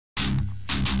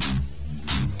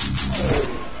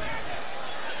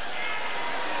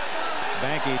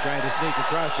Banke trying to sneak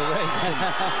across the ring.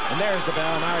 And there's the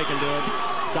bell. Now he can do it.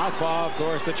 Southpaw, of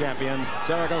course, the champion,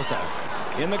 Zaragoza,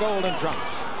 in the golden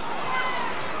trunks.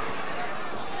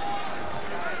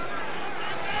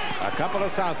 A couple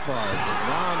of southpaws in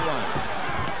round one.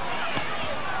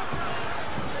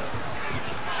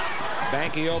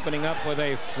 Banke opening up with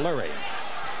a flurry.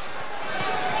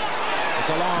 It's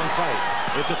a long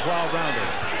fight. It's a 12-rounder.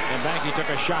 And Banke took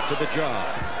a shot to the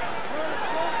jaw.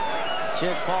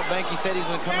 Chick, Paul Banke said he's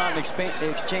going to come out and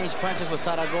exchange punches with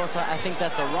Zaragoza. I think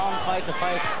that's a wrong fight to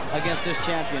fight against this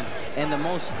champion. And the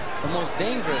most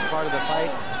dangerous part of the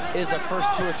fight is the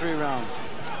first 2 or 3 rounds.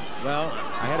 Well,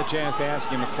 I had a chance to ask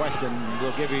him a question.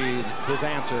 We'll give you his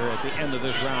answer at the end of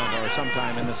this round or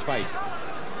sometime in this fight.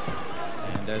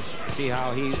 And see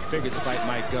how he figured the fight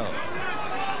might go.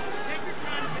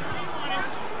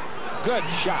 Good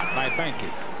shot by Banke.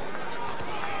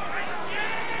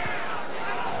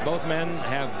 Both men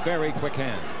have very quick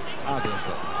hands,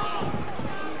 obviously.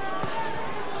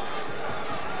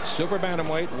 Super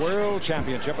Bantamweight World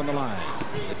Championship on the line.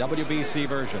 The WBC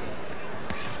version.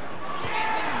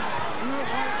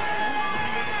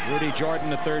 Rudy Jordan,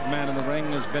 the third man in the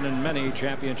ring, has been in many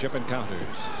championship encounters.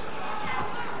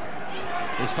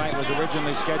 This fight was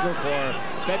originally scheduled for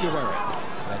February,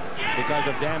 but because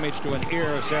of damage to an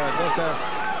ear of Zaragoza,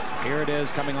 here it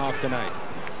is coming off tonight.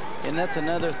 And that's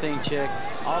another thing, Chick.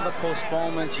 All the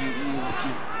postponements, you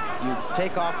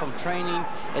take off from training.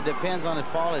 It depends on if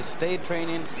Paul has stayed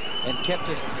training and kept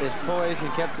his poise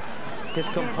and kept his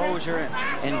composure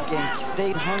and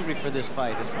stayed hungry for this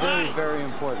fight. It's very, very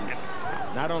important.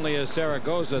 Not only is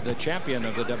Zaragoza the champion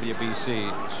of the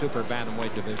WBC Super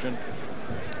Bantamweight division,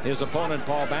 his opponent,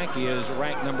 Paul Banke, is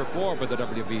ranked number 4 by the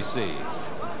WBC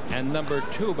and number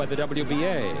 2 by the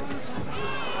WBA.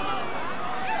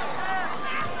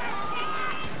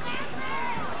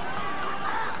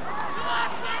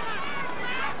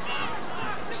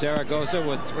 Zaragoza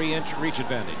with 3-inch reach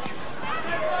advantage.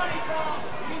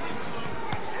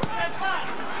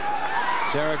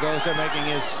 Zaragoza making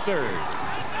his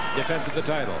 3rd defense of the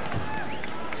title.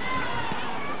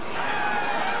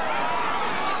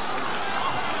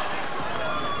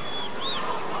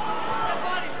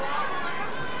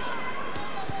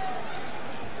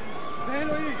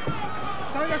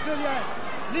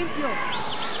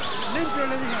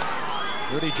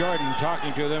 Rudy Jordan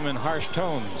talking to them in harsh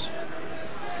tones.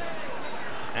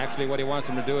 Actually, what he wants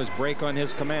them to do is break on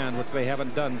his command, which they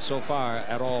haven't done so far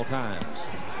at all times.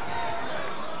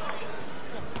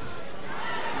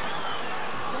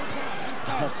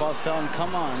 Paul's telling him,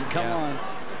 come on, come on.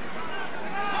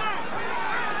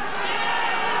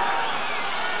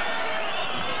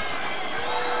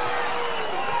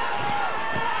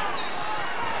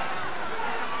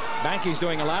 Banke's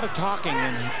doing a lot of talking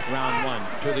in round 1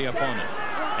 to the opponent.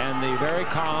 And the very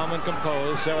calm and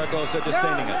composed Zaragoza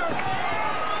disdaining it.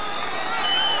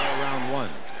 Round 1.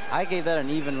 I gave that an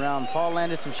even round. Paul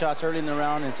landed some shots early in the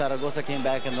round, and Zaragoza came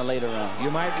back in the later round. You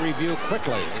might review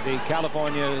quickly the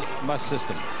California must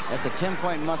system. That's a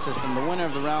 10-point must system. The winner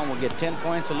of the round will get 10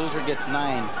 points. The loser gets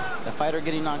 9. The fighter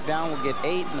getting knocked down will get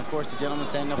 8, and of course the gentleman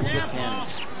standing up will get 10.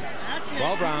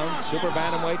 12 rounds, Super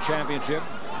Bantamweight Championship.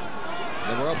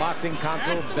 The World Boxing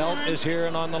Council belt is here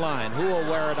and on the line. Who will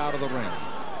wear it out of the ring?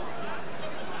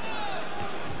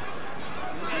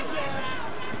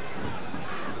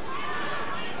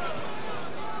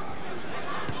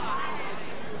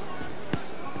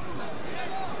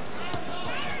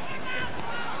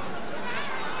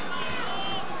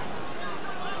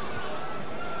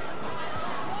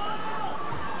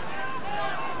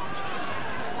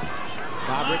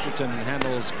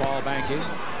 Handles Paul Banke.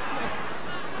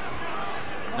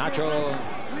 Nacho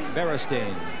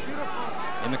Beristain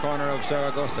in the corner of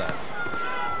Zaragoza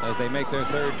as they make their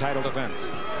 3rd title defense.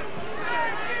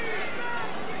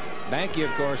 Banke,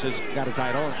 of course, has got a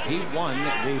title. He won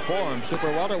the Forum Super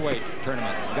Welterweight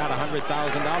tournament. Got $100,000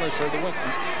 for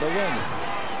the win.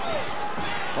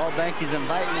 Paul Banke's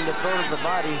inviting him to throw to the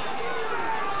body.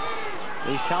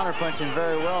 He's counterpunching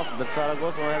very well, but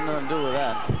Zaragoza will have nothing to do with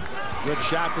that. Good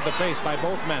shot to the face by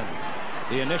both men.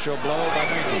 The initial blow by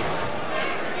Banke.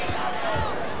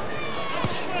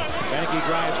 Banke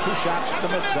drives 2 shots to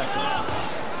the midsection.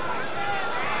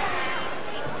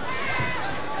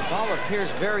 Paul appears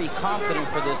very confident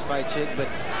for this fight, Chick, but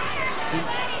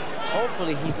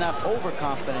hopefully he's not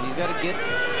overconfident. He's got to get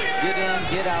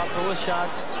in, get out, throw his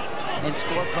shots, and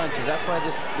score punches. That's why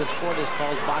this sport is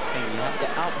called boxing. You have to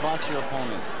outbox your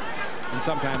opponent. And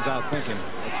sometimes outthink him.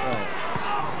 That's right.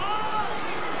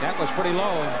 That was pretty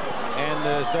low,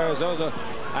 and Zaragoza,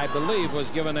 I believe, was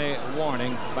given a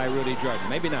warning by Rudy Jordan.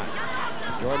 Maybe not.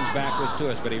 Jordan's back was to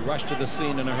us, but he rushed to the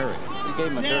scene in a hurry. He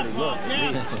gave him a dirty look.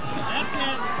 That's it.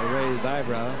 A raised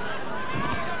eyebrow.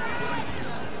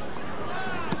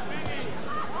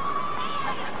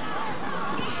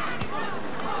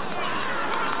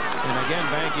 And again,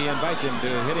 Banke invites him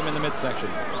to hit him in the midsection.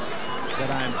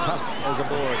 Said, I'm tough as a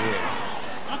board here.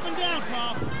 Up and down,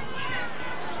 Paul.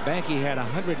 Banke had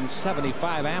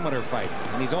 175 amateur fights,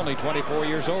 and he's only 24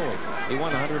 years old. He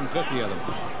won 150 of them.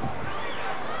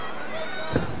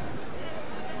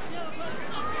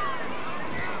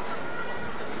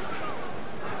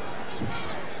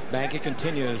 Banke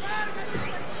continues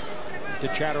to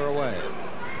chatter away.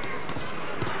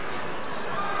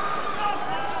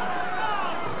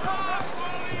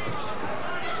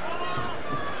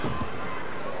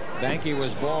 Banke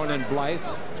was born in Blythe,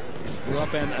 grew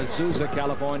up in Azusa,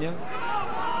 California,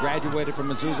 graduated from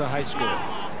Azusa High School.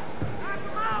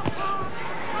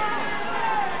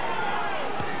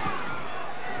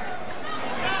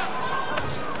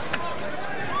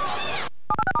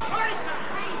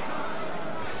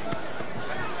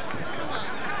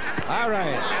 All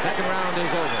right, second round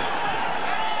is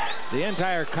over. The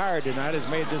entire card tonight has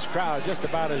made this crowd just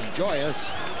about as joyous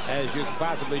as you could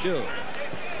possibly do.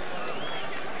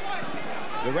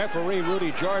 The referee,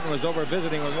 Rudy Jordan, was over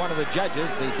visiting with one of the judges.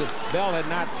 The bell had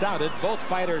not sounded. Both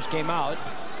fighters came out,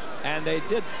 and they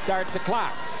did start the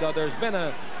clock. So there's been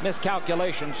a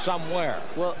miscalculation somewhere.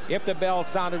 Well, if the bell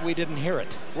sounded, we didn't hear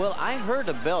it. Well, I heard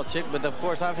a bell, Chick, but of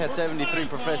course I've had 73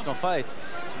 professional fights.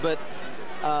 But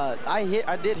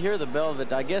I did hear the bell,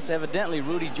 that I guess evidently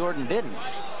Rudy Jordan didn't.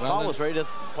 Well, Paul was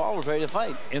ready to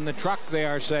fight. In the truck, they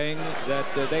are saying that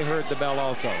they heard the bell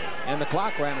also. And the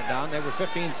clock ran it down. They were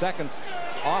 15 seconds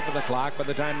off of the clock by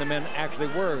the time the men actually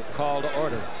were called to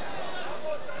order.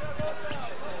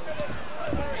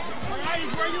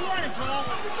 He's where you want him, Paul.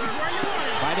 He's where you want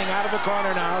him. Fighting out of the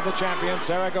corner now, the champion,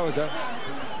 Zaragoza.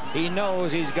 He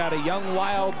knows he's got a young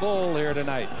wild bull here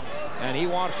tonight, and he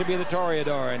wants to be the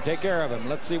toreador and take care of him.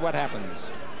 Let's see what happens.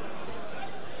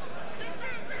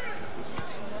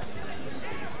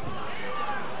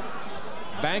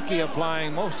 Banke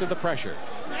applying most of the pressure.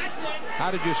 How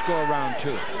did you score round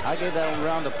two? I gave that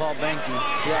round to Paul Banke.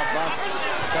 He outboxed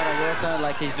Zaragoza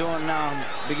like he's doing now,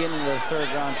 beginning of the third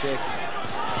round, Chick.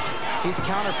 He's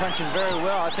counter-punching very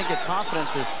well. I think his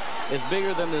confidence is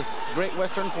bigger than this Great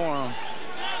Western Forum.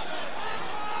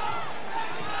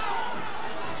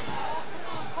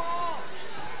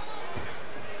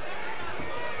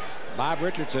 Bob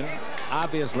Richardson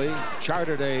obviously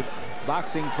chartered a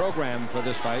boxing program for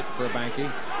this fight for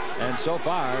Banke, and so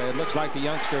far it looks like the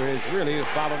youngster has really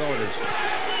followed orders.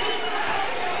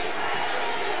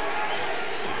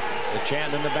 The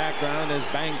chant in the background is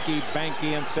Banke,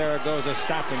 Banke, and Zaragoza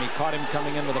stopped him. He caught him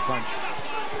coming in with a punch.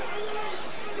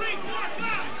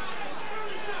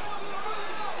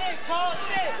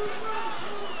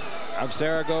 Of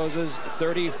Zaragoza's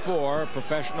 34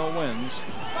 professional wins,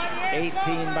 18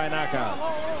 by knockout.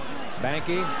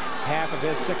 Banke, half of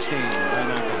his 16 by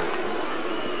knockout.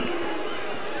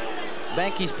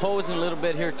 Banke's posing a little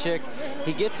bit here, Chick.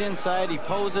 He gets inside, he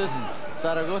poses, and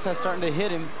Zaragoza's starting to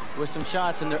hit him with some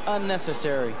shots, and they're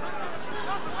unnecessary.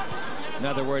 In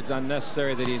other words,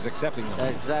 unnecessary that he's accepting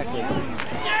them. Exactly.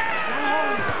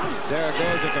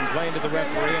 Zaragoza complained to the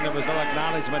referee, and there was no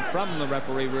acknowledgement from the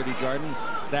referee, Rudy Jordan,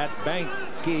 that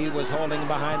Banke was holding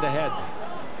behind the head.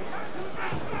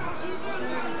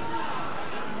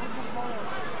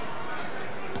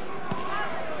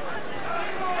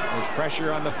 There's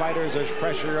pressure on the fighters, there's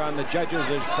pressure on the judges,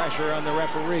 there's pressure on the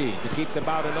referee to keep the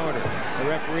bout in order. The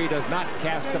referee does not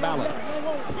cast the ballot.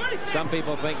 Some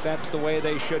people think that's the way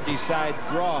they should decide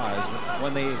draws,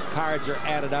 when the cards are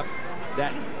added up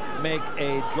that make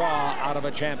a draw out of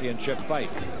a championship fight.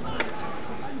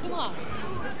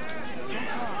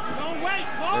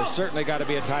 There's certainly got to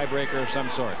be a tiebreaker of some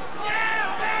sort.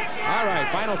 All right,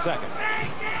 final second.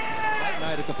 That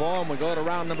night at the Forum, we go to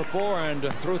round number 4,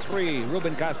 and through 3,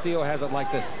 Ruben Castillo has it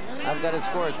like this. I've got it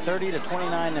scored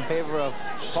 30-29 in favor of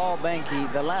Paul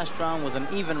Banke. The last round was an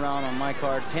even round on my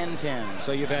card, 10-10.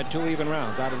 So you've had 2 even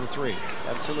rounds out of the 3.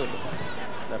 Absolutely.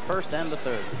 The first and the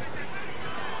third.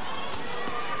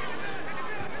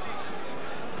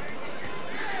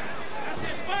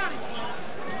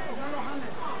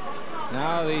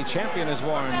 Now the champion is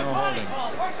warned, no holding.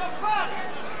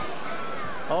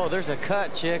 Oh, there's a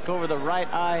cut, Chick, over the right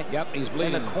eye. Yep, he's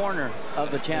bleeding. In the corner of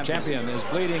the champion. The champion is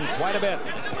bleeding quite a bit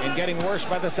and getting worse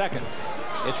by the second.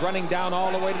 It's running down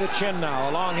all the way to the chin now,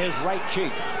 along his right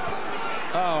cheek.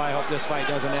 Oh, I hope this fight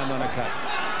doesn't end on a cut.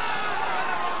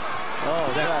 Oh,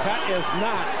 the cut is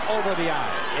not over the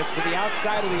eye. It's to the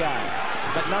outside of the eye.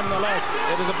 but nonetheless,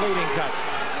 it is a bleeding cut.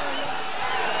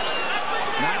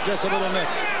 Not just a little nick.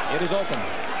 It is open.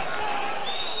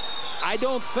 I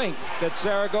don't think that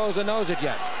Zaragoza knows it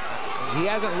yet. He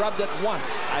hasn't rubbed it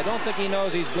once. I don't think he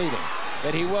knows he's bleeding,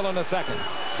 but he will in a second,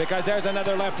 because there's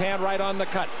another left hand right on the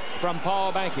cut from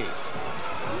Paul Banke.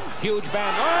 Huge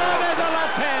band. Oh, there's a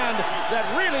left hand that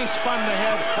really spun the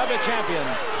head of the champion.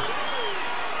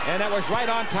 And it was right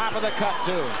on top of the cut,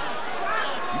 too.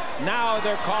 Now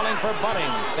they're calling for butting.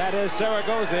 That is,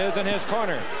 Zaragoza is in his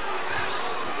corner.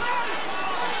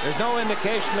 There's no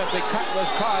indication that the cut was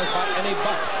caused by any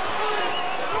butt.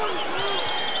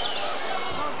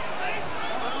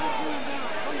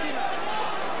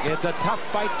 It's a tough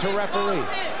fight to referee.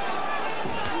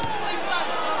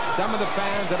 Some of the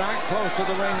fans that aren't close to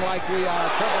the ring like we are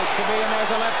privileged to be, and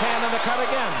there's a left hand on the cut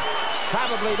again.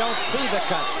 Probably don't see the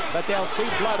cut, but they'll see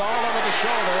blood all over the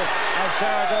shoulder of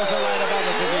Zaragoza right above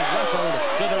us as he's wrestled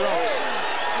to the ropes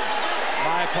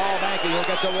by Paul Banke, who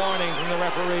gets a warning from the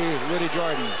referee, Rudy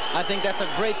Jordan. I think that's a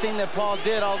great thing that Paul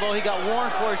did, although he got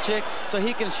warned for it, Chick, so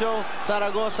he can show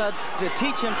Zaragoza to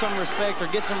teach him some respect or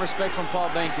get some respect from Paul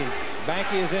Banke.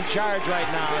 Banke is in charge right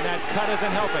now, and that cut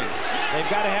isn't helping.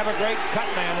 They've got to have a great cut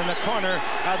man in the corner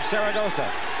of Zaragoza.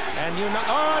 And you know,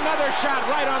 oh, another shot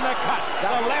right on the cut.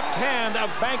 The left hand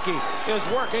of Banke is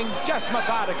working just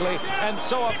methodically and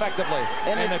so effectively.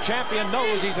 And the champion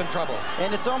knows he's in trouble.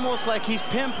 And it's almost like he's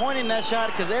pinpointing that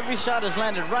shot because every shot has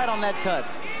landed right on that cut.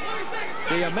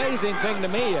 The amazing thing to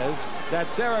me is that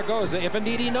Zaragoza, if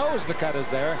indeed he knows the cut is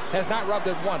there, has not rubbed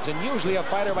it once. And usually a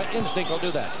fighter by instinct will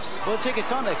do that. Well, Chick,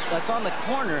 it's on the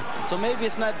corner, so maybe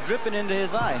it's not dripping into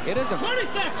his eye. It isn't. 20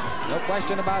 seconds. No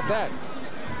question about that.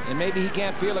 And maybe he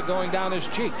can't feel it going down his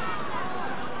cheek.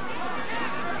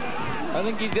 I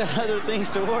think he's got other things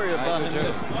to worry about.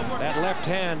 That left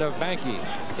hand of Banke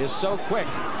is so quick,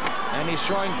 and he's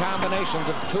throwing combinations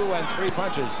of 2 and 3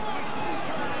 punches.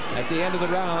 At the end of the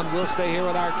round, we'll stay here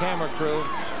with our camera crew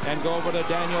and go over to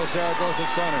Daniel Zaragoza's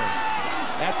corner.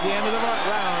 That's the end of the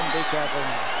round. Be careful.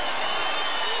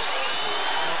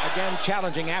 Again,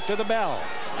 challenging after the bell,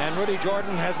 and Rudy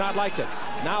Jordan has not liked it.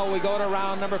 Now we go to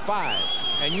round number 5.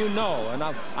 And you know, and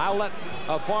I'll let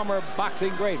a former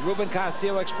boxing great, Ruben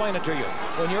Castillo, explain it to you.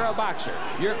 When you're a boxer,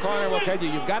 your corner will tell you,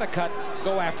 you've got to cut,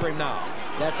 go after him now.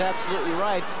 That's absolutely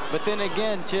right. But then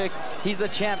again, Chick, he's the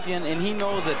champion, and he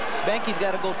knows that Banke's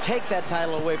got to go take that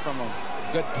title away from him.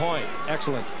 Good point.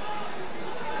 Excellent.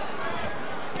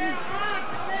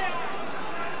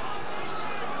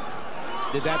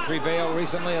 Did that prevail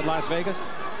recently at Las Vegas?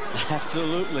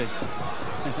 Absolutely.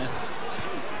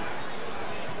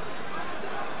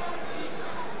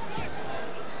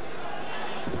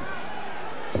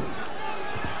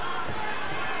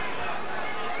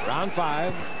 Round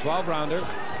 5, 12-rounder.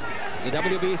 The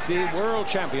WBC World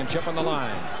Championship on the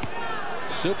line.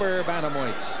 Super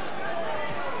bantamweights.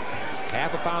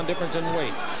 Half a pound difference in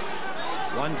weight.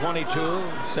 122.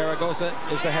 Zaragoza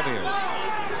is the heavier.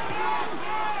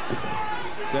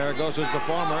 Zaragoza's the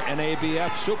former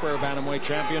NABF Super Bantamweight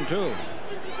champion, too.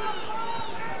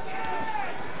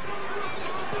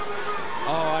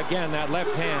 Oh, again, that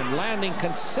left hand landing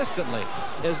consistently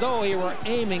as though he were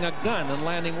aiming a gun and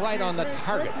landing right on the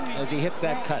target as he hits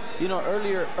that cut. You know,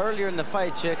 earlier in the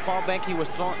fight, Chick, Paul Banke was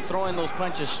throwing those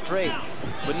punches straight,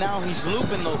 but now he's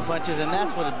looping those punches, and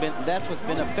that's what's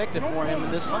been effective for him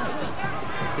in this fight.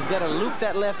 He's got to loop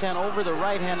that left hand over the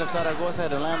right hand of Zaragoza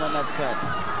to land on that cut.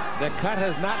 The cut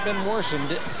has not been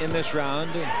worsened in this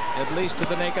round, at least to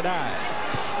the naked eye.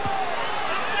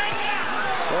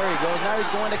 There he goes. Now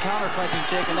he's going to counter-punching,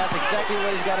 Chick, and that's exactly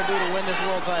what he's got to do to win this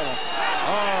world title.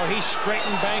 Oh, he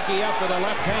straightened Banke up with a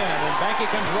left hand, and Banke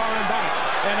comes roaring back.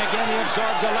 And again, he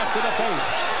absorbs a left to the face.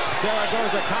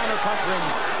 Zaragoza counter-punching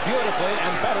beautifully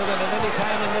and better than at any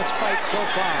time in this fight so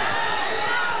far.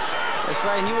 That's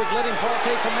right. He was letting Paul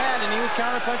take command, and he was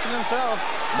counter-punching himself.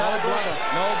 No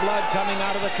blood coming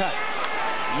out of the cut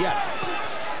yet.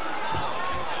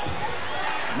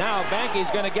 Now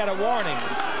Banke's going to get a warning,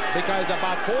 because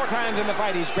about 4 times in the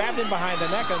fight he's grabbed him behind the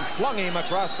neck and flung him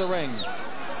across the ring.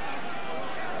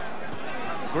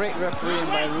 Great refereeing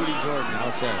by Rudy Jordan,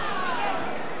 I'll say.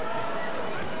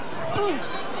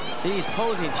 See, he's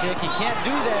posing, Chick. He can't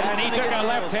do that. And he took a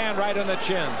left hand right on the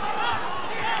chin.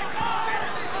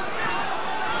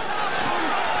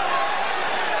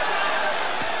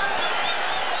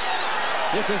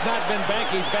 This has not been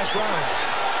Banke's best round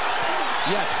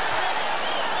yet.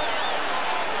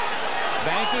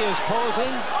 Banke is posing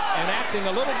and acting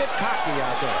a little bit cocky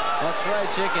out there. That's right,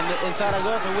 Chick. In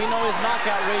Zaragoza, we know his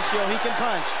knockout ratio. He can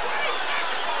punch.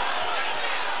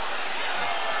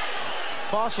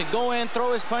 Paul should go in,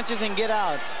 throw his punches, and get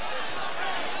out.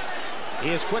 He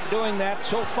has quit doing that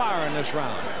so far in this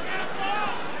round.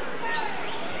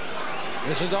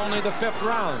 This is only the 5th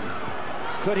round.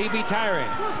 Could he be tiring?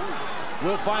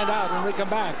 We'll find out when we come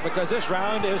back, because this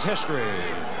round is history.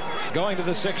 Going to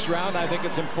the 6th round, I think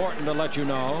it's important to let you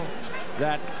know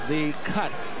that the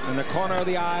cut in the corner of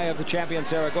the eye of the champion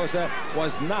Zaragoza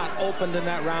was not opened in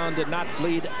that round, did not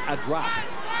bleed a drop.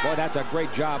 Boy, that's a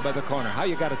great job by the corner. How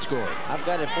you got it scored? I've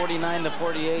got it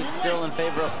 49-48, still in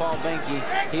favor of Paul Banke.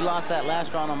 He lost that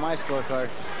last round on my scorecard.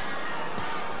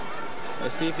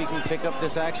 Let's see if he can pick up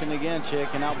this action again, Chick,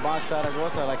 and outbox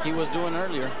Zaragoza like he was doing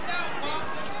earlier.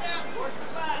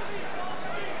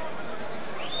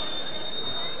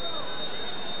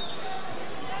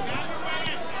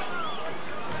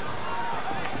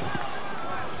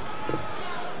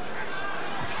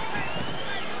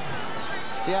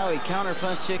 See how he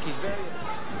counterpunched, Chick? He's very...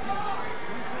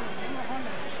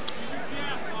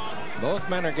 Both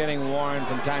men are getting warned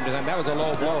from time to time. That was a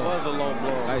low blow. That was a low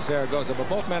blow by Zaragoza, but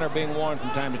both men are being warned from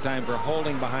time to time for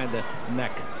holding behind the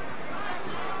neck.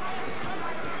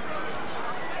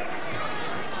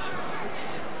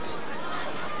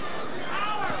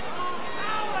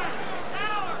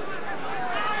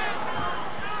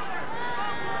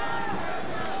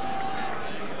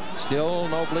 Still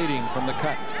no bleeding from the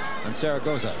cut on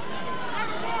Zaragoza.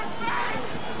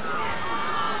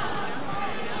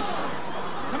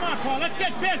 Come on, Paul, let's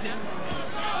get busy.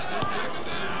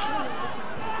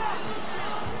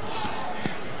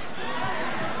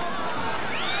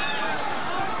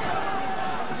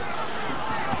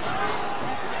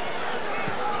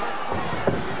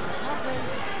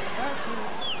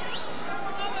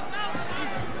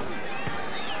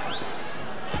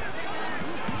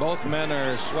 Both men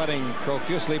are sweating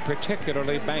profusely,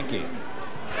 particularly Banke.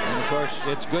 And of course,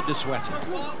 it's good to sweat.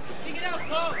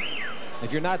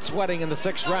 If you're not sweating in the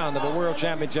 6th round of a world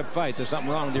championship fight, there's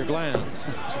something wrong with your glands.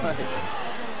 That's right.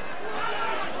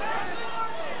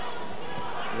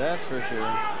 That's for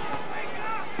sure.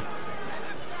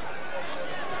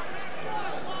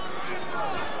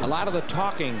 A lot of the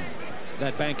talking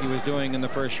that Banke was doing in the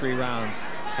first 3 rounds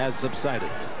has subsided.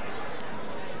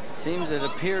 It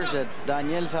appears that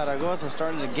Daniel Zaragoza is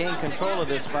starting to gain control of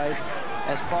this fight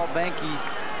as Paul Banke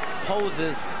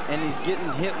poses and he's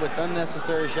getting hit with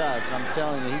unnecessary shots. I'm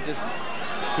telling you, he's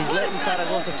letting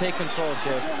Zaragoza take control,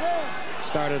 Chip.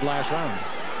 Started last round.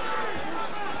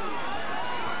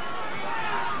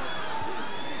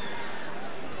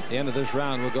 At the end of this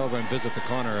round, we'll go over and visit the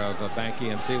corner of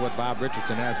Banke and see what Bob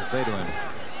Richardson has to say to him.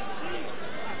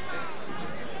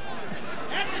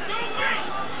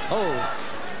 Oh.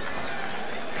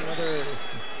 Another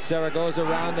Zaragoza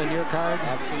round on your card?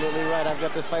 Absolutely right. I've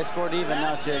got this fight scored even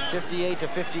now, Chick.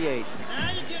 58-58.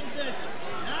 Now you're getting busy.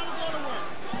 Now we go to work.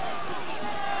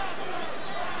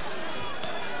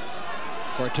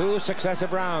 For 2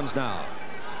 successive rounds now.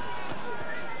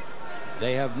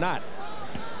 They have not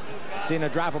seen a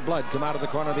drop of blood come out of the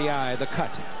corner of the eye. The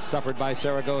cut suffered by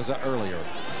Zaragoza earlier.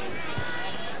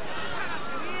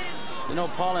 You know,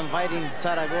 Paul, inviting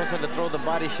Zaragoza to throw the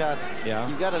body shots. Yeah.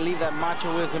 You got to leave that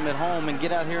machoism at home and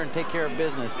get out here and take care of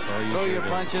business. Throw your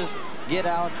punches, get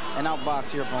out, and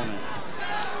outbox your opponent.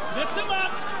 Mix them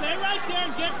up. Stay right there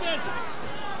and get busy.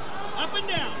 Up and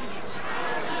down.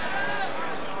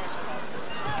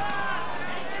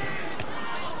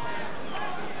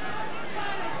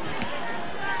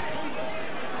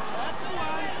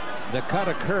 The cut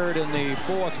occurred in the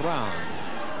 4th round.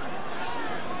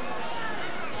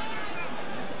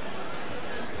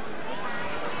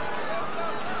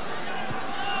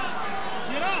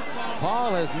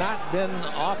 Paul has not been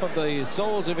off of the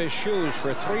soles of his shoes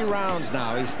for 3 rounds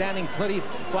now. He's standing pretty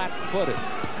flat-footed,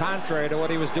 contrary to what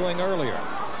he was doing earlier.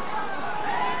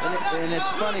 And it's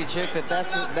funny, Chick,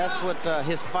 that's what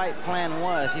his fight plan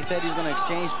was. He said he's going to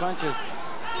exchange punches.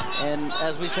 And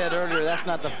as we said earlier, that's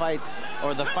not the fight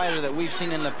or the fighter that we've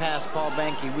seen in the past, Paul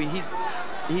Banke.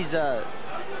 He's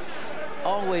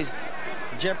always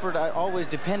always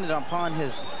dependent upon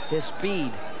his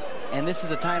speed. And this is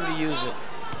the time to use it.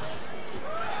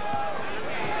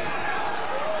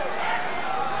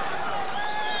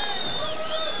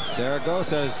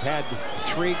 Zaragoza's had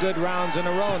 3 good rounds in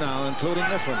a row now, including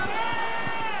this one.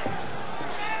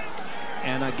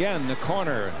 And again, the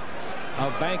corner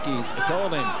of Banke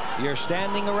told him, you're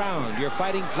standing around, you're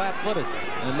fighting flat-footed.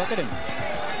 And look at him.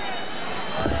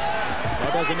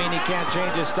 That doesn't mean he can't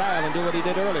change his style and do what he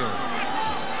did earlier.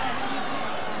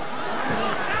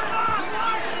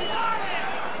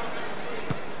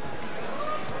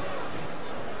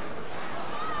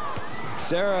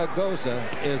 Zaragoza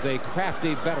is a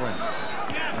crafty veteran.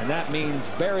 And that means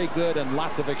very good and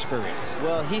lots of experience.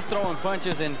 Well, he's throwing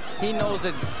punches, and he knows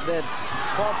that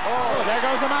Oh, there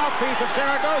goes the mouthpiece of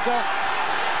Zaragoza.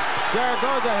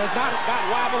 Zaragoza has not got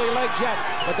wobbly legs yet,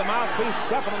 but the mouthpiece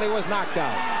definitely was knocked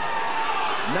out.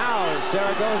 Now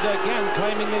Zaragoza again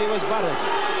claiming that he was butted.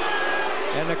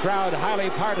 And the crowd highly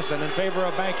partisan in favor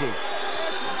of Banke.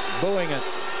 Booing it.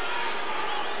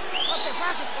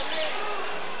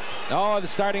 Oh,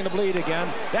 it's starting to bleed again.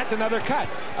 That's another cut.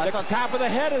 The top of the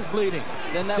head is bleeding.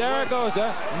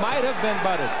 Zaragoza might have been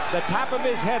butted. The top of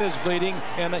his head is bleeding,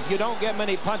 and you don't get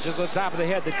many punches to the top of the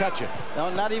head to cut you. No,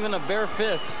 not even a bare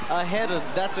fist. A head,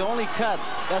 that's the only cut.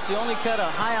 That's the only cut. A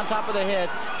high on top of the head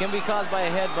can be caused by a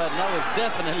headbutt, and that was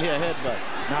definitely a headbutt.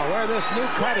 Now, where this new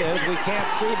cut is, we can't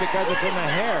see because it's in the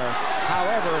hair.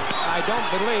 However, I don't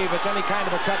believe it's any kind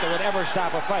of a cut that would ever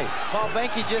stop a fight. Paul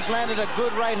Banke just landed a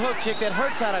good right hook, chick, that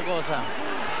hurt Zaragoza.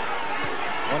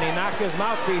 When he knocked his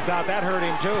mouthpiece out, that hurt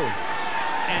him too.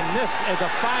 And this is a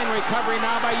fine recovery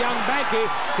now by young Banke.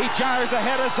 He jars the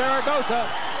head of Zaragoza.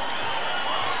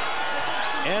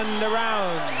 End the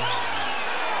round.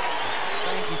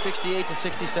 Banke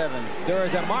 68-67. There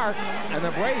is a mark, an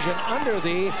abrasion under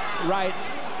the right,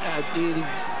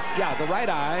 the right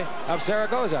eye of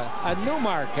Zaragoza. A new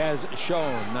mark has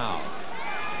shown now.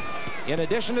 In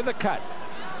addition to the cut,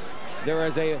 there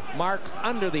is a mark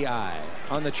under the eye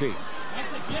on the cheek.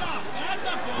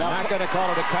 Now, not going to call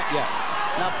it a cut yet.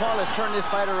 Now Paul has turned this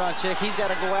fight around, chick. He's got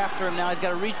to go after him now. He's got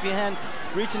to reach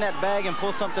in that bag and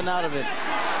pull something out of it.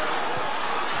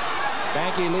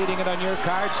 Banke leading it on your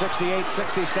card,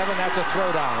 68-67. That's a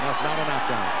throwdown. That's not a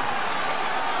knockdown.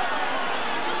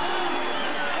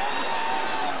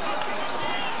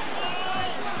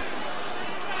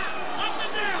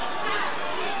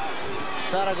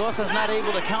 Zaragoza's not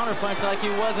able to counterpunch like he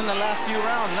was in the last few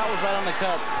rounds, and that was right on the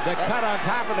cut. The cut on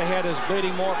top of the head is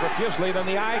bleeding more profusely than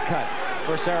the eye cut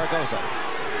for Zaragoza.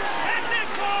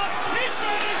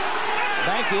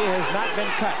 Banke has not been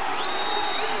cut.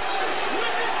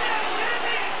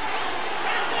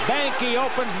 Banke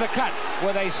opens the cut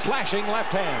with a slashing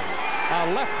left hand.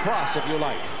 A left cross, if you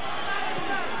like.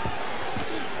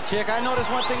 Chick, I noticed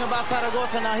one thing about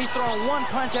Zaragoza now. He's throwing one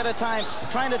punch at a time,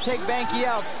 trying to take Banke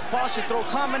out. Paul should throw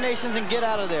combinations and get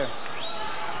out of there.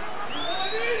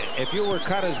 If you were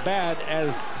cut as bad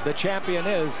as the champion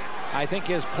is, I think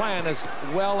his plan is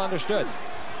well understood.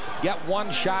 Get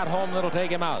one shot home that'll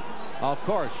take him out. Of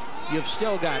course, you've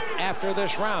still got, after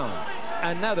this round,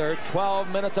 another 12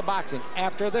 minutes of boxing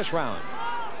after this round.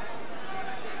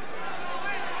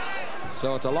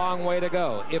 So it's a long way to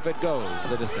go, if it goes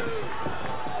the distance.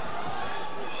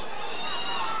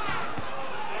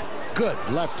 Good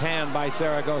left hand by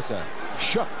Zaragoza.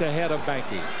 Shook the head of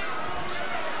Banke.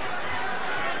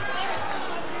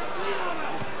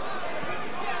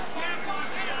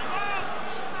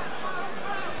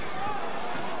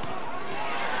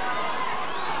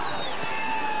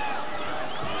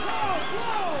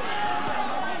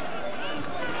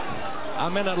 A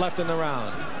minute left in the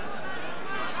round.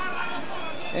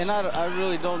 And I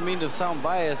really don't mean to sound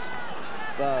biased,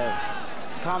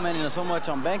 commenting so much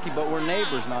on Banke, but we're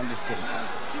neighbors. No, I'm just kidding.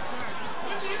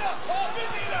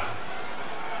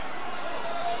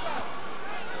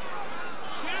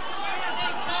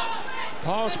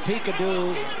 Paul's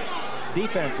peekaboo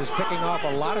defense is picking off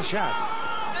a lot of shots.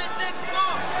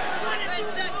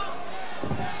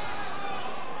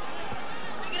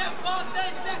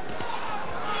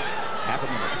 Half a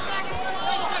minute.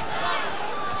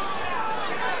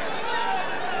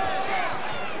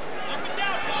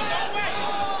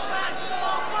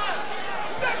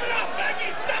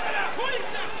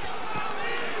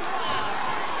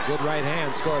 Good right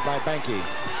hand scored by Banke.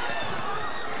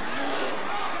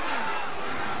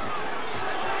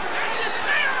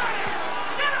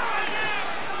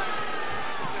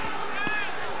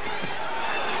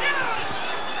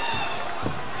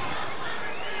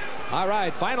 All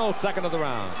right, final second of the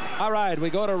round. All right, we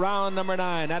go to round number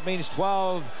 9. That means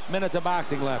 12 minutes of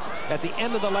boxing left. At the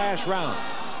end of the last round,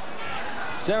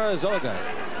 Zaragoza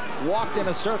walked in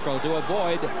a circle to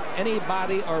avoid any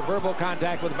body or verbal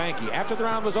contact with Banke after the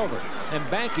round was over. And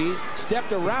Banke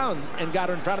stepped around and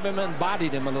got in front of him and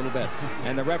bodied him a little bit.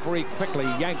 And the referee quickly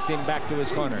yanked him back to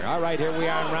his corner. All right, here we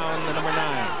are in round number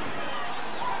 9.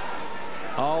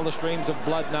 All the streams of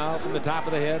blood now from the top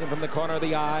of the head and from the corner of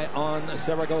the eye on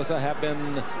Zaragoza have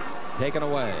been taken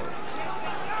away.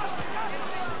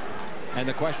 And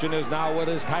the question is now, will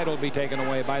his title be taken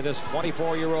away by this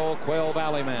 24-year-old Quail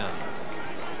Valley man?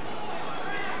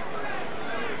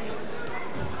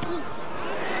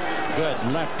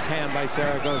 Good left hand by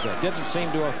Zaragoza. Didn't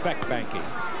seem to affect Banke.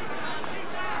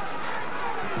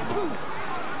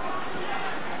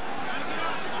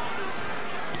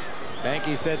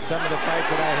 Banke said some of the fights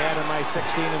that I had in my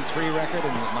 16-3 record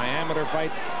and my amateur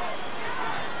fights,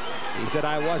 he said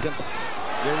I wasn't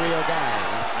the real guy.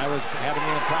 I was having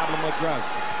a problem with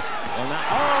drugs. Well, now,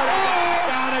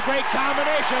 down a great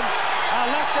combination. A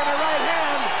left and a right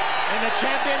hand, and the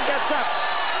champion gets up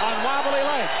on wobbly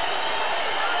legs.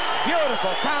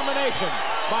 Beautiful combination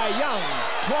by young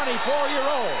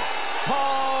 24-year-old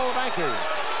Paul Banke.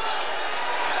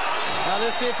 Now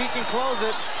let's see if he can close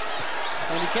it.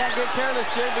 And he can't get careless,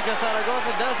 Chick, because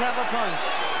Zaragoza does have a punch.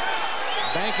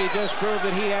 Banke just proved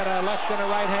that he had a left and a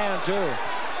right hand, too.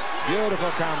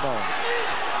 Beautiful combo.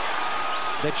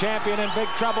 The champion in big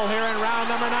trouble here in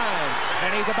round number 9.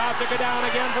 And he's about to go down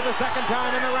again for the second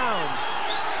time in the round.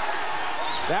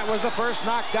 That was the first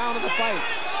knockdown of the fight.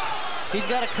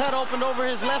 He's got a cut opened over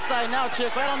his left eye now,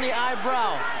 Chick, right on the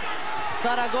eyebrow.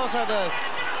 Zaragoza does.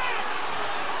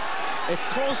 It's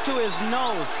close to his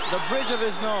nose, the bridge of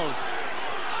his nose.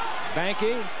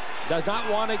 Banke does not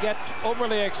want to get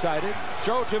overly excited,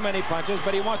 throw too many punches,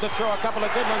 but he wants to throw a couple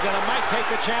of good ones, and it might take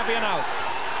the champion out.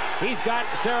 He's got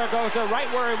Zaragoza right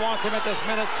where he wants him at this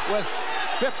minute with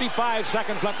 55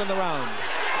 seconds left in the round.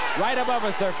 Right above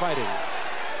us, they're fighting.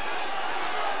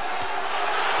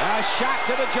 A shot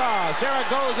to the jaw.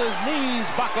 Zaragoza's knees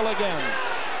buckle again.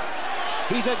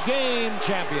 He's a game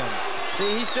champion.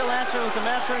 See, he's still answering with some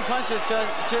answering punches,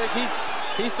 Chick.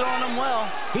 He's throwing them well.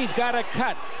 He's got a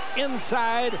cut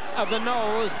inside of the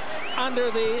nose under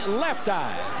the left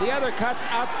eye. The other cut's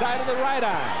outside of the right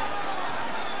eye.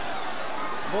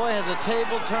 Boy, has a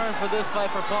table turned for this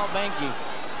fight for Paul Banke.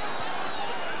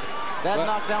 That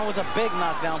knockdown was a big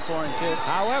knockdown for him, Chick.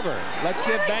 However, let's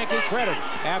give Banke credit.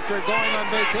 After going on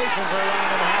vacation for a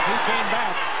round and a half, he came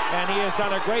back, and he has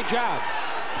done a great job.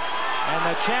 And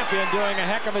the champion doing a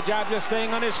heck of a job just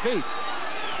staying on his feet.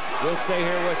 We'll stay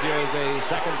here with you as the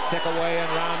seconds tick away in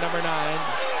round number 9.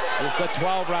 It's a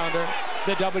 12-rounder.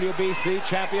 The WBC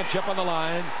championship on the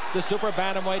line. The super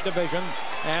bantamweight division.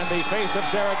 And the face of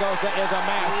Zaragoza is a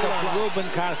mask of Ruben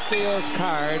Castillo's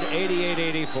card,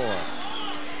 88-84.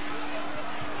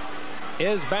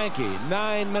 Is Banke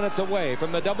 9 minutes away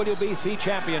from the WBC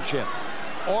championship?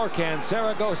 Or can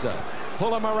Zaragoza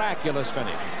pull a miraculous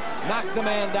finish? Knock the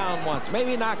man down once,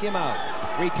 maybe knock him out,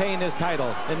 retain his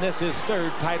title, and this is his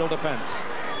 3rd title defense.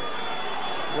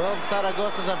 Well,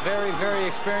 Zaragoza's a very, very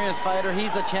experienced fighter.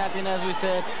 He's the champion, as we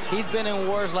said. He's been in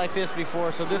wars like this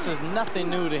before, so this is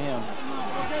nothing new to him.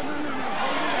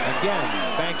 Again,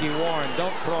 Banke warned,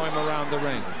 don't throw him around the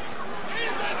ring.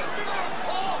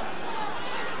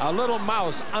 A little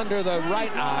mouse under the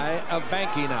right eye of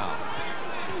Banke now.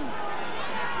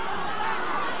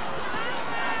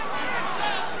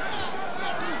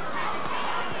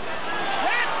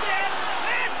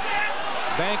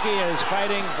 Banke is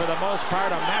fighting, for the most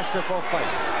part, a masterful fight.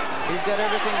 He's got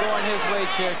everything going his way,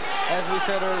 Chick, as we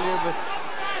said earlier, but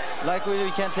like we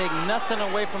can't take nothing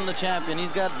away from the champion.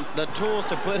 He's got the tools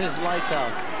to put his lights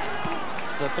out,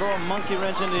 to throw a monkey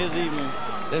wrench into his evening.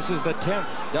 This is the 10th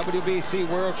WBC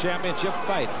World Championship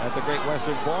fight at the Great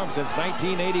Western Forum since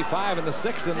 1985, and the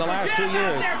 6th in the last 2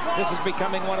 years. This is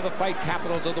becoming one of the fight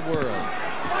capitals of the world.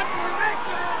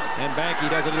 And Banke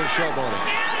does a little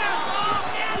showboating.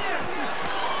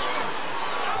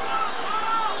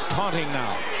 Taunting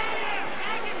now.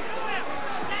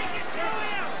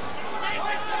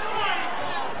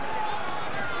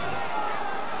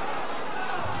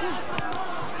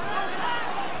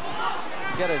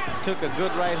 Took a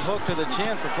good right hook to the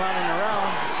chin for clowning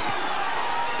around.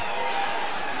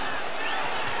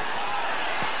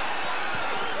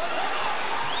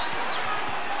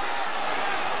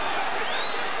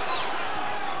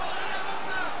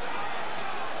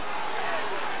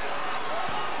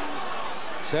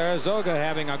 Zaragoza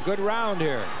having a good round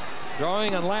here,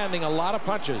 throwing and landing a lot of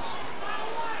punches.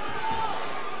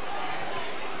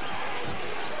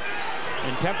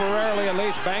 And temporarily, at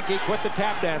least, Banke quit the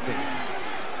tap dancing.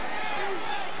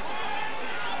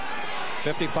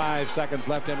 55 seconds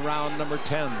left in round number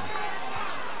 10.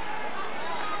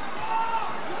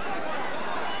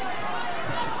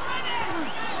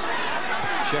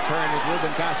 Chick Hearn with Ruben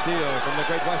Castillo from the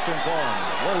Great Western Forum.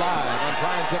 We're live on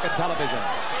Prime Ticket Television.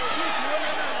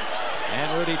 And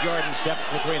Rudy Jordan steps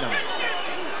between them.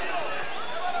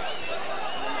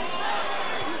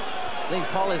 I think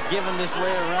Paul is giving this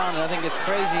way around, and I think it's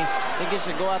crazy. I think he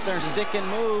should go out there and stick and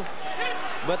move.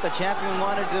 But the champion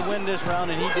wanted to win this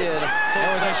round, and he did. So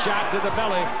there was a shot to the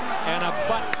belly, and a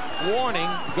butt warning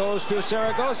goes to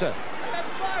Zaragoza.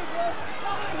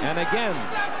 And again,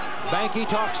 Banke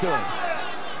talks to him.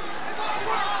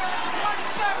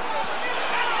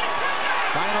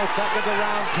 Final seconds of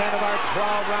round 10 of our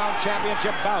 12-round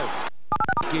championship bout.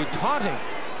 taunting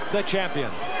the champion.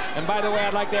 And by the way,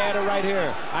 I'd like to add it right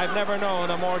here. I've never known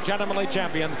a more gentlemanly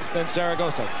champion than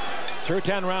Zaragoza. Through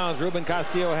 10 rounds, Ruben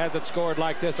Castillo has it scored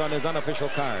like this on his unofficial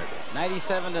card.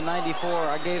 97-94.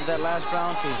 I gave that last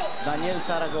round to Daniel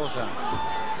Zaragoza.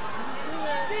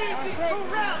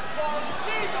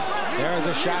 There's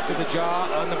a shot to the jaw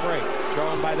on the break,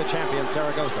 thrown by the champion,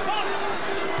 Zaragoza.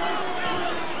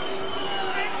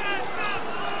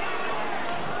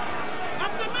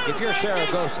 If you're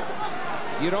Zaragoza,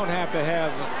 you don't have to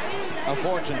have a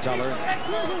fortune teller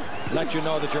let you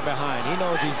know that you're behind. He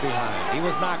knows he's behind. He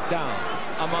was knocked down,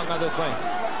 among other things.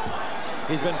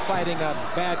 He's been fighting a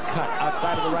bad cut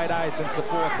outside of the right eye since the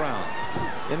 4th round.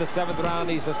 In the 7th round,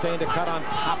 he sustained a cut on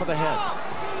top of the head.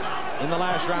 In the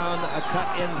last round, a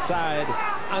cut inside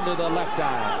under the left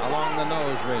eye along the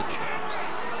nose ridge.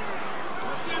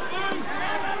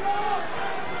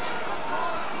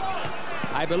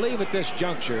 I believe at this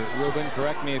juncture, Ruben,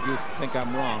 correct me if you think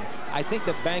I'm wrong, I think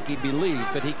that Banke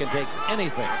believes that he can take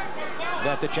anything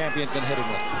that the champion can hit him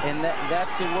with. And that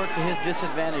could work to his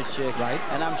disadvantage, Chick. Right.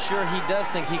 And I'm sure he does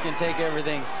think he can take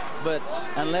everything, but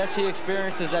unless he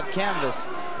experiences that canvas,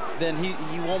 then he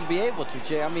won't be able to,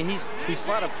 Chick. I mean, he's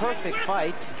fought a perfect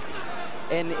fight,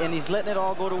 and he's letting it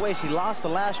all go to waste. He lost the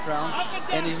last round,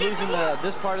 and he's losing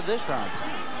this part of this round.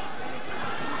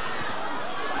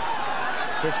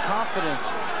 His confidence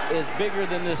is bigger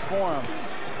than this form,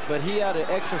 but he ought to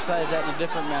exercise that in a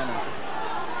different manner.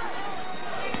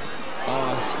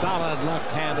 Oh, solid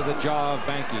left hand to the jaw of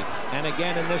Banke. And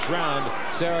again in this round,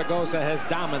 Zaragoza has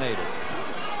dominated.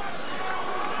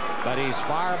 But he's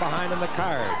far behind in the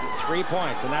card. 3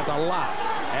 points, and that's a lot,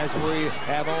 as we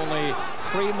have only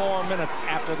 3 more minutes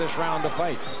after this round to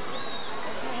fight.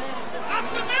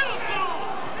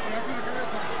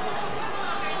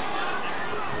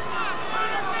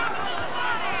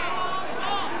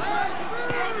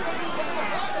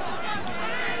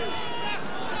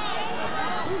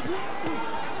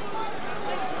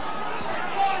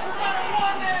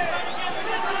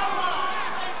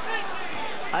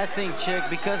 I think, Chick,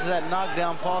 because of that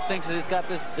knockdown, Paul thinks that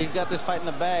he's got this fight in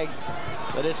the bag,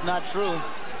 but it's not true.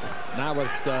 Now with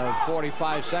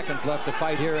 45 seconds left to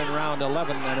fight here in round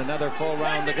 11 and another full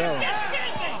round to go.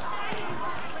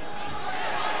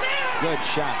 Good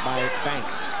shot by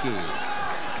Banke.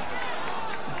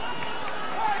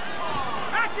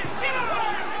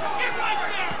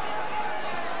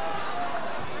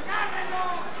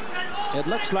 It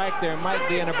looks like there might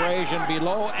be an abrasion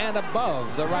below and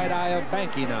above the right eye of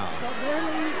Banke now.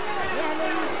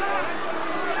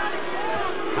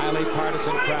 Highly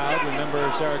partisan crowd. Remember,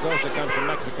 Zaragoza comes from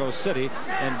Mexico City,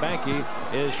 and Banke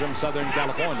is from Southern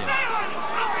California.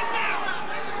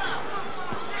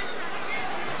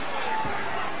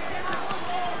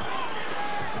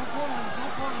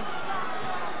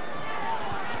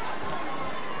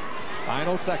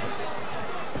 Final seconds.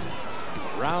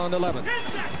 Round 11.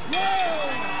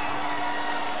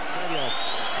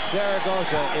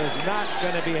 Zaragoza is not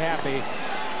going to be happy.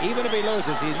 Even if he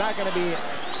loses, he's not going to be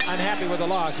unhappy with the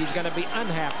loss. He's going to be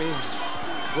unhappy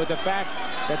with the fact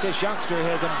that this youngster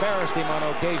has embarrassed him on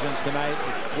occasions tonight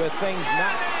with things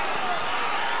not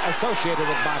associated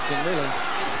with boxing, really.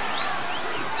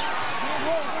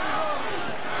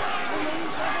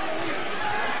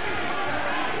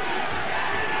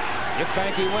 If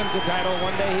Banke wins the title,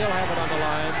 one day he'll have it on the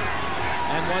line.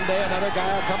 And one day another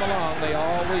guy will come along. They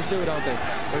always do, don't they?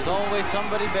 There's always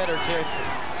somebody better, Chick.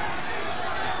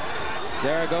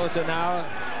 Zaragoza now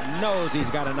knows he's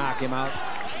got to knock him out.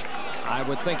 I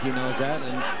would think he knows that.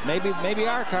 And maybe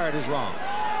our card is wrong.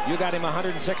 You got him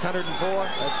 106, 104.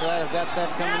 That's right. I've got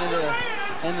that coming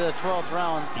into the 12th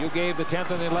round. You gave the 10th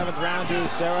and the 11th round to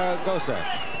Zaragoza.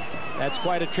 That's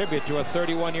quite a tribute to a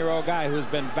 31-year-old guy who's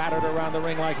been battered around the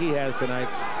ring like he has tonight.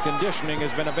 Conditioning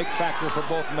has been a big factor for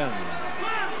both men.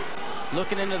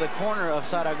 Looking into the corner of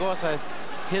Zaragoza,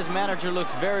 his manager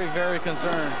looks very, very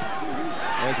concerned.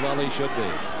 As well he should be.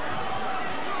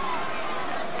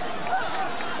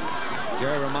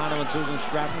 Jerry Romano and Susan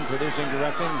Stratton producing,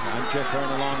 directing. I'm Chick Hearn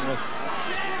along with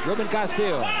Ruben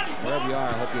Castillo. Wherever you are,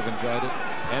 I hope you've enjoyed it.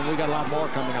 And we got a lot more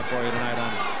coming up for you tonight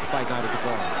on Fight Night at the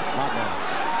Forum. A lot more.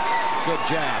 Good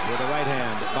jab with the right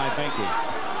hand by Banke.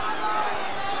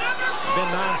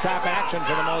 Been non-stop action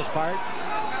for the most part.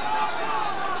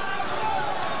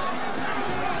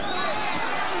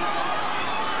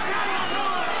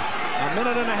 A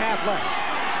minute and a half left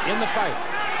in the fight.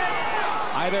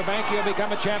 Either Banke will become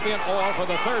a champion, or for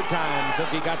the 3rd time since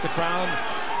he got the crown,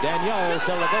 Daniel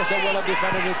Zaragoza will have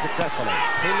defended it successfully.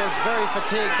 He looks very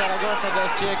fatigued, Zaragoza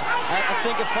does, Chick. I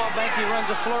think if Paul Banke runs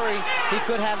a flurry, he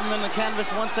could have him in the canvas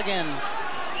once again.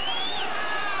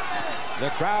 The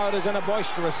crowd is in a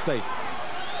boisterous state.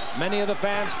 Many of the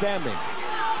fans standing.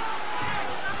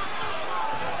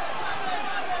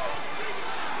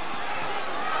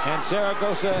 And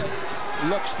Zaragoza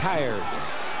looks tired.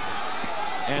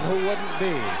 And who wouldn't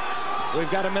be?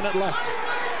 We've got a minute left.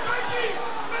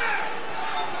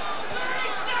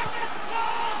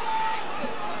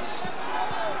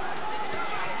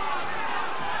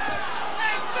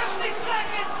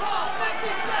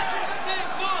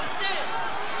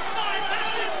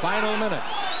 Final minute.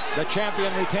 The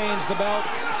champion retains the belt,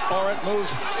 or it moves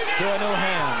to a new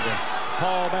hand.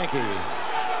 Paul Banke,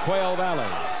 Quail Valley,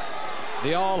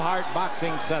 the All Heart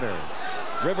Boxing Center,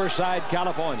 Riverside,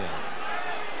 California.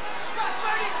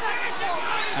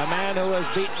 A man who has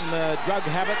beaten the drug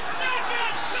habit,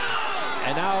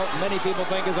 and now many people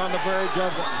think is on the verge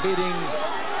of beating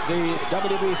the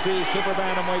WBC Super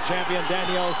Bantamweight champion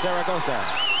Daniel Zaragoza.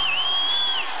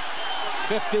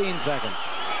 15 seconds.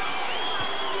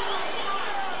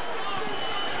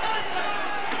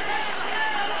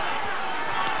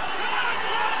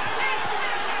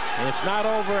 It's not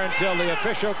over until the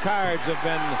official cards have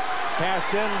been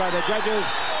passed in by the judges,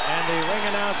 and the ring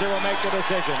announcer will make the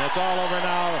decision. It's all over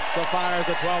now so far as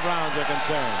the 12 rounds are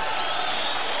concerned.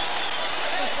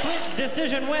 Split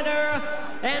decision winner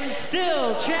and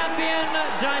still champion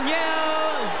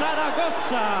Daniel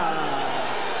Zaragoza.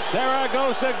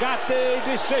 Zaragoza got the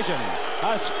decision,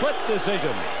 a split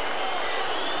decision.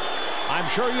 I'm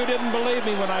sure you didn't believe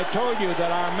me when I told you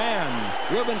that our man,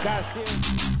 Ruben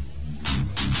Castillo.